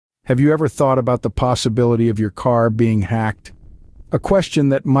Have you ever thought about the possibility of your car being hacked? A question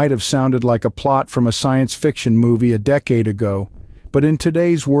that might have sounded like a plot from a science fiction movie a decade ago, but in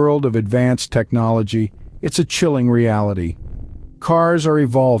today's world of advanced technology, it's a chilling reality. Cars are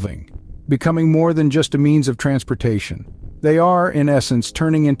evolving, becoming more than just a means of transportation. They are, in essence,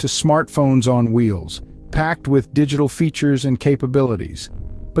 turning into smartphones on wheels, packed with digital features and capabilities.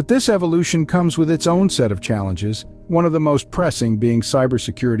 But this evolution comes with its own set of challenges, one of the most pressing being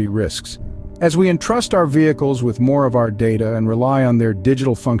cybersecurity risks. As we entrust our vehicles with more of our data and rely on their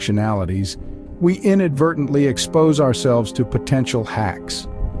digital functionalities, we inadvertently expose ourselves to potential hacks.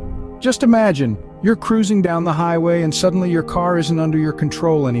 Just imagine, you're cruising down the highway and suddenly your car isn't under your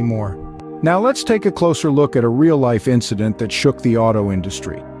control anymore. Now let's take a closer look at a real-life incident that shook the auto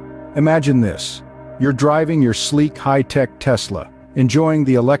industry. Imagine this. You're driving your sleek, high-tech Tesla, enjoying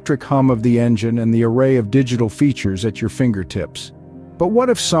the electric hum of the engine and the array of digital features at your fingertips. But what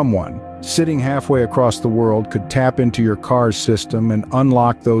if someone, sitting halfway across the world, could tap into your car's system and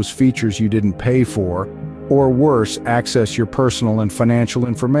unlock those features you didn't pay for, or worse, access your personal and financial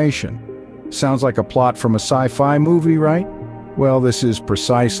information? Sounds like a plot from a sci-fi movie, right? Well, this is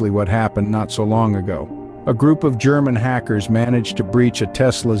precisely what happened not so long ago. A group of German hackers managed to breach a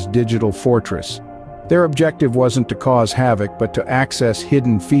Tesla's digital fortress. Their objective wasn't to cause havoc, but to access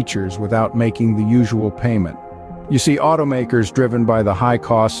hidden features without making the usual payment. You see, automakers driven by the high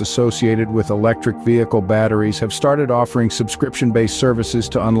costs associated with electric vehicle batteries have started offering subscription-based services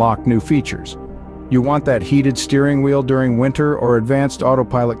to unlock new features. You want that heated steering wheel during winter or advanced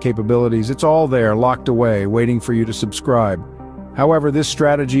autopilot capabilities? It's all there, locked away, waiting for you to subscribe. However, this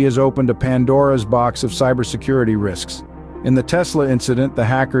strategy has opened a Pandora's box of cybersecurity risks. In the Tesla incident, the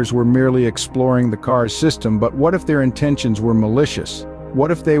hackers were merely exploring the car's system, but what if their intentions were malicious?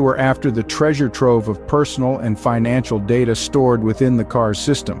 What if they were after the treasure trove of personal and financial data stored within the car's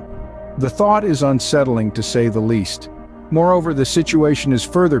system? The thought is unsettling, to say the least. Moreover, the situation is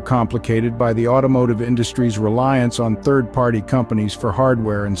further complicated by the automotive industry's reliance on third-party companies for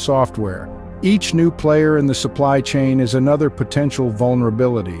hardware and software. Each new player in the supply chain is another potential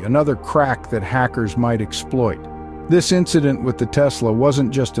vulnerability, another crack that hackers might exploit. This incident with the Tesla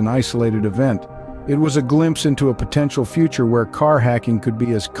wasn't just an isolated event. It was a glimpse into a potential future where car hacking could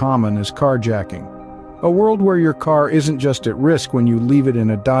be as common as carjacking. A world where your car isn't just at risk when you leave it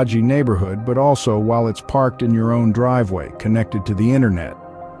in a dodgy neighborhood, but also while it's parked in your own driveway, connected to the internet.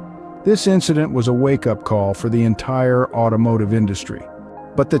 This incident was a wake-up call for the entire automotive industry.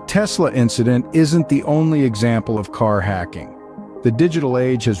 But the Tesla incident isn't the only example of car hacking. The digital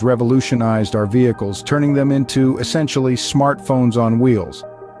age has revolutionized our vehicles, turning them into, essentially, smartphones on wheels.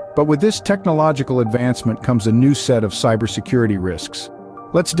 But with this technological advancement comes a new set of cybersecurity risks.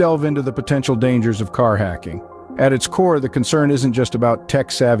 Let's delve into the potential dangers of car hacking. At its core, the concern isn't just about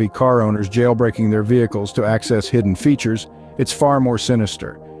tech-savvy car owners jailbreaking their vehicles to access hidden features. It's far more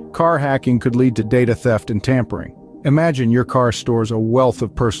sinister. Car hacking could lead to data theft and tampering. Imagine your car stores a wealth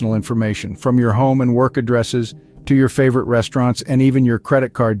of personal information, from your home and work addresses to your favorite restaurants and even your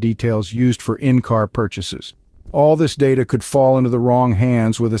credit card details used for in-car purchases. All this data could fall into the wrong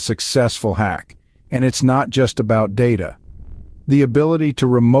hands with a successful hack. And it's not just about data. The ability to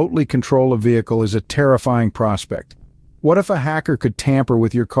remotely control a vehicle is a terrifying prospect. What if a hacker could tamper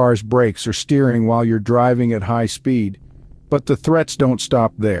with your car's brakes or steering while you're driving at high speed? But the threats don't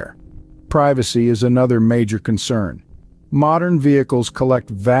stop there. Privacy is another major concern. Modern vehicles collect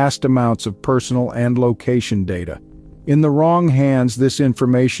vast amounts of personal and location data. In the wrong hands, this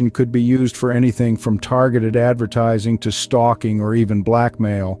information could be used for anything from targeted advertising to stalking or even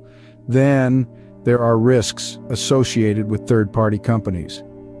blackmail. Then, there are risks associated with third-party companies.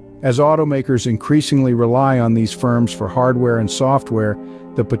 As automakers increasingly rely on these firms for hardware and software,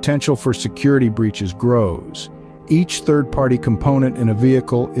 the potential for security breaches grows. Each third-party component in a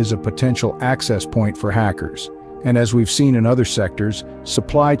vehicle is a potential access point for hackers. And as we've seen in other sectors,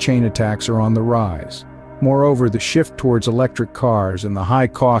 supply chain attacks are on the rise. Moreover, the shift towards electric cars and the high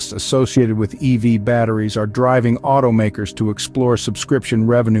costs associated with EV batteries are driving automakers to explore subscription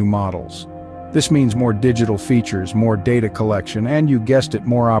revenue models. This means more digital features, more data collection, and you guessed it,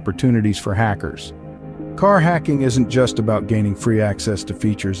 more opportunities for hackers. Car hacking isn't just about gaining free access to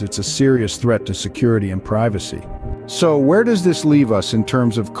features, it's a serious threat to security and privacy. So where does this leave us in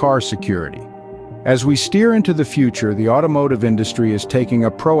terms of car security? As we steer into the future, the automotive industry is taking a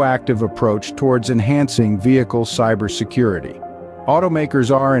proactive approach towards enhancing vehicle cybersecurity.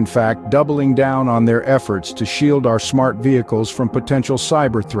 Automakers are, in fact, doubling down on their efforts to shield our smart vehicles from potential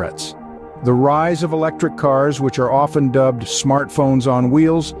cyber threats. The rise of electric cars, which are often dubbed smartphones on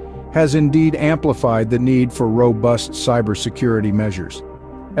wheels, has indeed amplified the need for robust cybersecurity measures.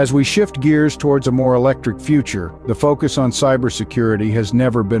 As we shift gears towards a more electric future, the focus on cybersecurity has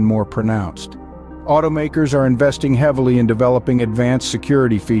never been more pronounced. Automakers are investing heavily in developing advanced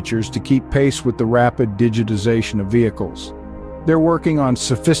security features to keep pace with the rapid digitization of vehicles. They're working on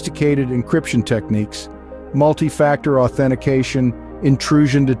sophisticated encryption techniques, multi-factor authentication,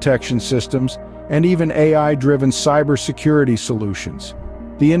 intrusion detection systems, and even AI-driven cybersecurity solutions.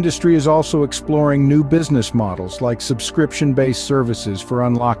 The industry is also exploring new business models like subscription-based services for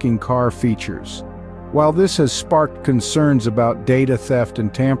unlocking car features. While this has sparked concerns about data theft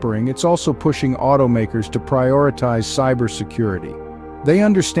and tampering, it's also pushing automakers to prioritize cybersecurity. They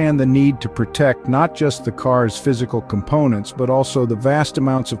understand the need to protect not just the car's physical components, but also the vast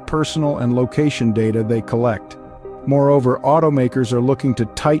amounts of personal and location data they collect. Moreover, automakers are looking to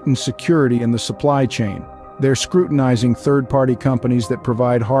tighten security in the supply chain. They're scrutinizing third-party companies that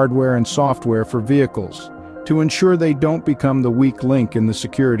provide hardware and software for vehicles to ensure they don't become the weak link in the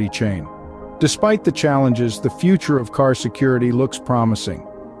security chain. Despite the challenges, the future of car security looks promising.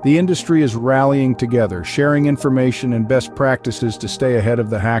 The industry is rallying together, sharing information and best practices to stay ahead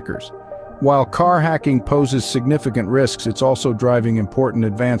of the hackers. While car hacking poses significant risks, it's also driving important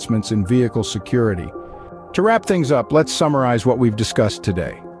advancements in vehicle security. To wrap things up, let's summarize what we've discussed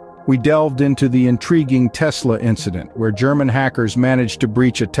today. We delved into the intriguing Tesla incident, where German hackers managed to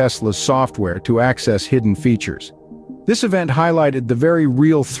breach a Tesla's software to access hidden features. This event highlighted the very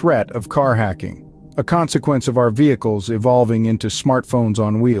real threat of car hacking, a consequence of our vehicles evolving into smartphones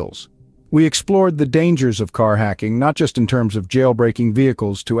on wheels. We explored the dangers of car hacking, not just in terms of jailbreaking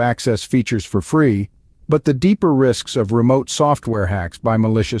vehicles to access features for free, but the deeper risks of remote software hacks by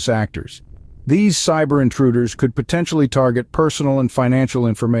malicious actors. These cyber intruders could potentially target personal and financial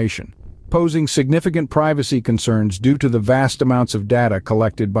information, posing significant privacy concerns due to the vast amounts of data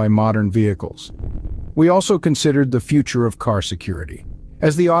collected by modern vehicles. We also considered the future of car security.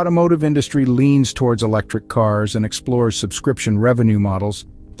 As the automotive industry leans towards electric cars and explores subscription revenue models,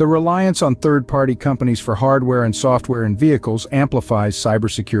 the reliance on third-party companies for hardware and software in vehicles amplifies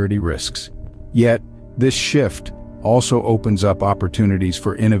cybersecurity risks. Yet, this shift also opens up opportunities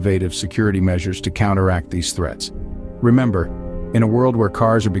for innovative security measures to counteract these threats. Remember, in a world where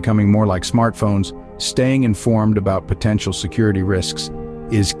cars are becoming more like smartphones, staying informed about potential security risks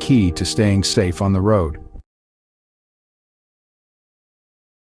is key to staying safe on the road.